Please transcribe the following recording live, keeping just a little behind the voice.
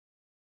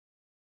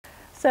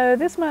So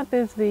this month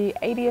is the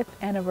 80th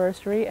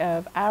anniversary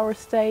of Our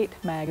State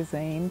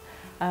magazine.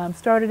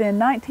 Started in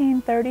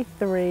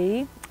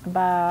 1933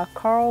 by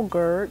Carl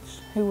Goerch,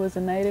 who was a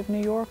native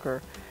New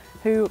Yorker,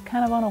 who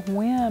kind of on a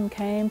whim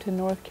came to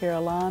North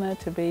Carolina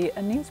to be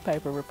a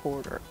newspaper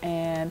reporter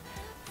and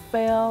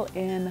fell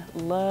in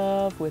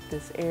love with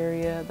this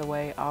area the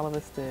way all of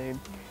us do.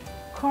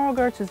 Carl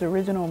Goerch's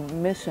original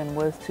mission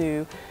was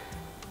to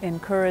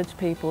encourage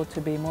people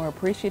to be more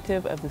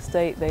appreciative of the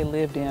state they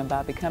lived in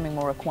by becoming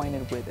more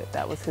acquainted with it.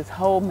 That was his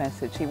whole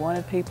message. He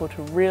wanted people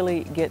to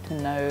really get to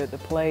know the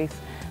place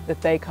that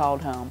they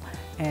called home,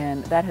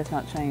 and that has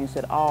not changed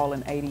at all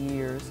in 80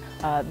 years.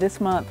 This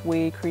month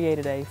we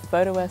created a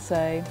photo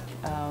essay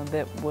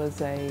that was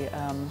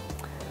an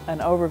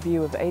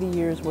overview of 80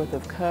 years worth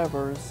of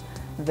covers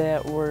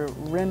that were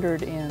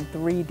rendered in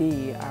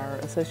 3D. Our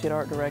associate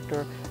art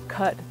director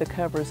cut the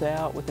covers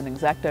out with an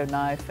X-Acto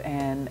knife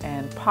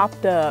and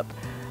popped up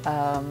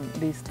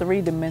these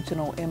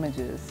three-dimensional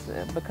images,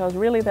 because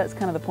really that's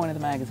kind of the point of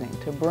the magazine,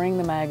 to bring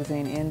the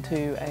magazine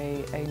into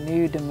a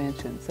new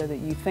dimension so that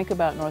you think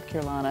about North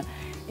Carolina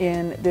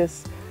in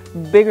this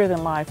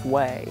bigger-than-life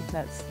way.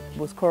 That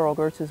was Carl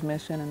Goerch's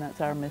mission, and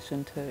that's our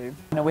mission too.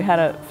 We had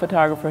a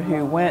photographer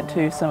who went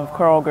to some of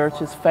Carl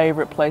Goerch's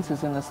favorite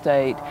places in the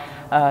state,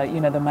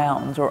 the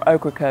mountains or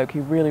Ocracoke. He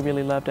really,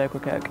 really loved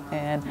Ocracoke,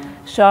 and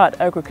shot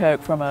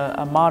Ocracoke from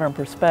a modern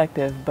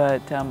perspective,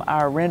 but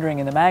our rendering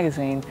in the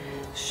magazine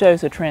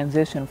shows a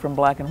transition from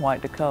black and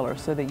white to color,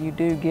 so that you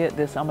do get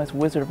this almost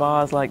Wizard of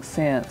Oz-like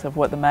sense of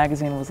what the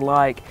magazine was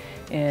like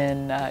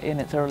in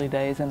its early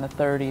days in the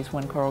 30s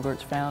when Carl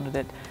Goerch founded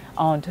it,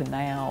 on to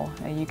now.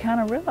 And you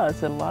kind of realize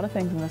that a lot of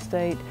things in the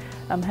state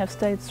have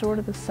stayed sort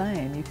of the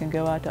same. You can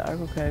go out to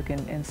Ocracoke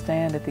and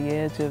stand at the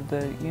edge of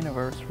the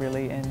universe,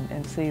 really,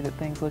 and see that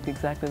things look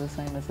exactly the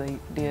same as they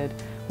did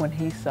when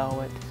he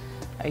saw it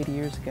 80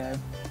 years ago.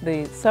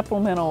 The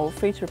supplemental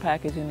feature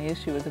package in the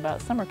issue is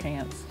about summer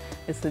camps.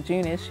 It's the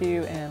June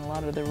issue, and a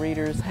lot of the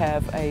readers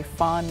have a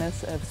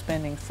fondness of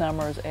spending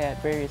summers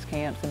at various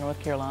camps in North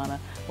Carolina.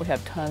 We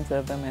have tons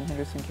of them in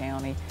Henderson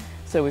County.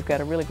 So we've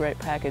got a really great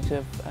package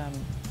of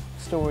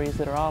stories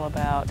that are all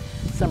about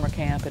summer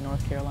camp in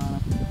North Carolina.